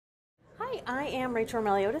Hi, I am Rachel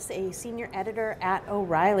Meliotis, a senior editor at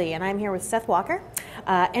O'Reilly, and I'm here with Seth Walker,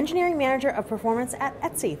 engineering manager of performance at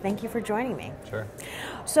Etsy. Thank you for joining me. Sure.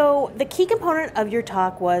 So the key component of your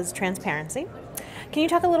talk was transparency. Can you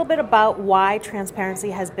talk a little bit about why transparency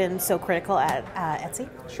has been so critical at Etsy?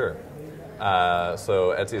 Sure.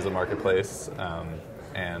 So Etsy is a marketplace,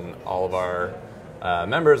 and all of our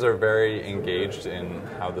members are very engaged in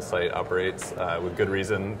how the site operates, with good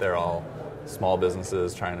reason. They're all small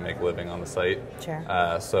businesses trying to make a living on the site.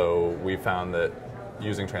 Sure. So we found that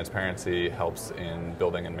using transparency helps in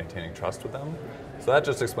building and maintaining trust with them. So that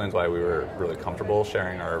just explains why we were really comfortable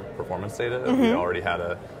sharing our performance data. Mm-hmm. We already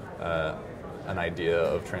had an idea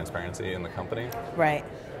of transparency in the company. Right.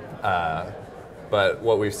 But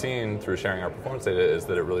what we've seen through sharing our performance data is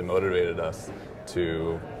that it really motivated us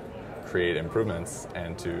to create improvements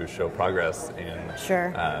and to show progress in Sure.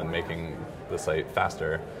 making the site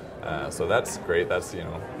faster. So that's great. That's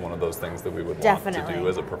one of those things that we would want to do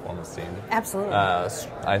as a performance team. Absolutely.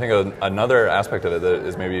 I think another aspect of it that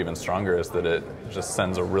is maybe even stronger is that it just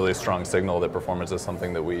sends a really strong signal that performance is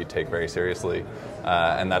something that we take very seriously,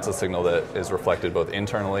 and that's a signal that is reflected both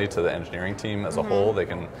internally to the engineering team as a whole. They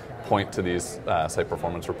can point to these site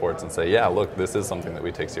performance reports and say, yeah, look, this is something that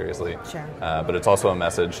we take seriously. Sure. But it's also a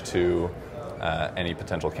message to any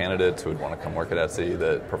potential candidates who would want to come work at Etsy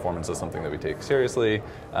that performance is something that we take seriously.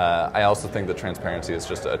 I also think that transparency is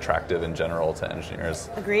just attractive in general to engineers.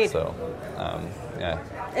 Agreed. So, yeah.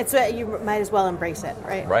 It's you might as well embrace it,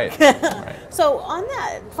 right? Right. Right. So on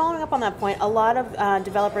that, following up on that point, a lot of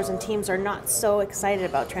developers and teams are not so excited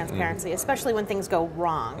about transparency, especially when things go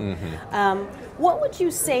wrong. What would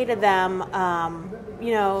you say to them,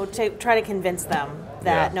 to try to convince them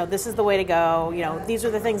that, no, this is the way to go, these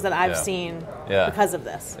are the things that I've seen because of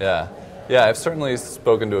this? Yeah, I've certainly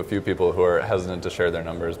spoken to a few people who are hesitant to share their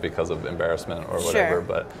numbers because of embarrassment or whatever, Sure.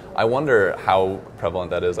 But I wonder how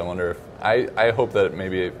prevalent that is. I wonder if, I hope that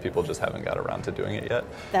maybe people just haven't got around to doing it yet.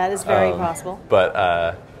 That is very possible.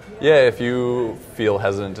 But yeah, if you feel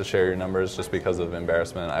hesitant to share your numbers just because of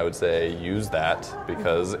embarrassment, I would say use that,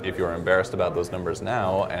 because if you're embarrassed about those numbers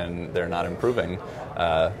now and they're not improving,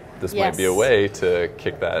 this might be a way to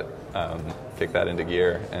kick that into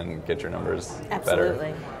gear and get your numbers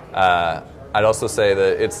Absolutely. better. I'd also say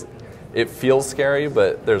that it feels scary,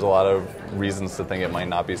 but there's a lot of reasons to think it might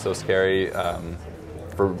not be so scary.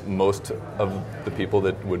 For most of the people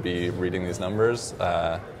that would be reading these numbers,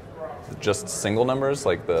 just single numbers,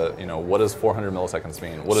 like what does 400 milliseconds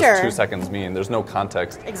mean? What does 2 seconds mean? There's no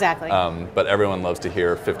context. Exactly. But everyone loves to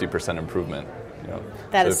hear 50% improvement.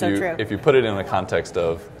 That is so true. If you put it in the context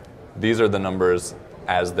of these are the numbers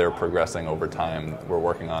as they're progressing over time, we're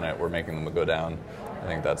working on it, we're making them go down, I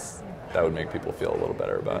think that would make people feel a little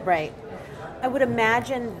better about it. Right. I would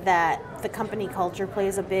imagine that the company culture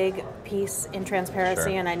plays a big piece in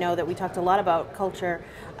transparency, Sure. and I know that we talked a lot about culture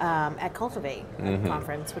at Cultivate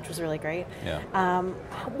conference, which was really great. Yeah.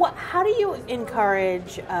 How do you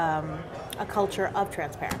encourage a culture of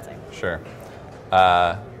transparency? Sure.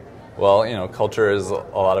 Well, culture is a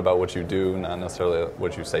lot about what you do, not necessarily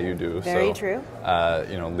what you say you do. Very true.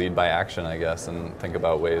 Lead by action, I guess, and think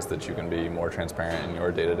about ways that you can be more transparent in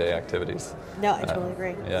your day-to-day activities. No, I totally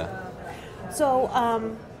agree. Yeah. So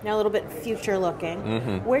now a little bit future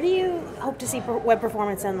looking. Where do you hope to see web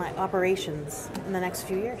performance and operations in the next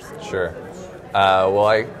few years? Sure. Well,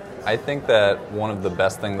 I think that one of the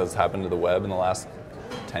best things that's happened to the web in the last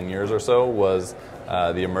 10 years or so was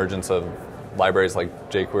the emergence of libraries like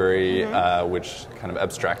jQuery, which kind of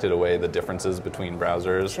abstracted away the differences between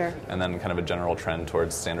browsers, Sure. and then kind of a general trend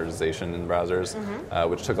towards standardization in browsers,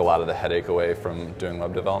 which took a lot of the headache away from doing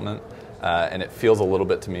web development. And it feels a little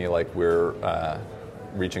bit to me like we're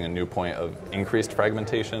reaching a new point of increased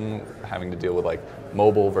fragmentation, having to deal with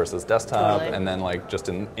mobile versus desktop, Totally. and then just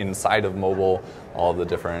inside of mobile, all the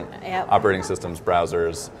different operating systems,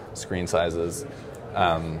 browsers, screen sizes.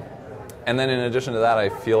 And then in addition to that, I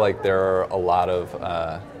feel like there are a lot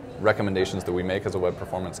of recommendations that we make as a web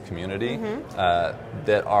performance community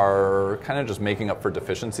that are kind of just making up for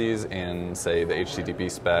deficiencies in, say, the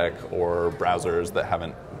HTTP spec or browsers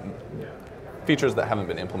that features that haven't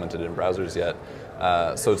been implemented in browsers yet.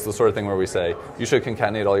 So it's the sort of thing where we say, you should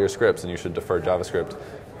concatenate all your scripts and you should defer JavaScript,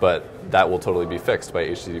 but that will totally be fixed by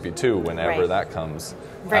HTTP2 whenever that comes.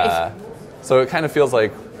 Right. So it kind of feels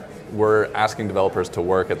like we're asking developers to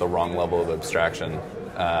work at the wrong level of abstraction.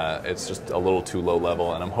 It's just a little too low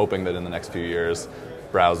level, and I'm hoping that in the next few years,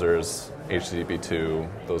 browsers,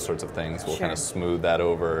 HTTP2, those sorts of things will kind of smooth that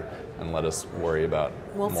over and let us worry about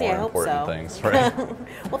more important things. Right?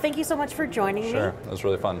 Well, thank you so much for joining me. Sure, it was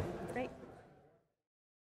really fun.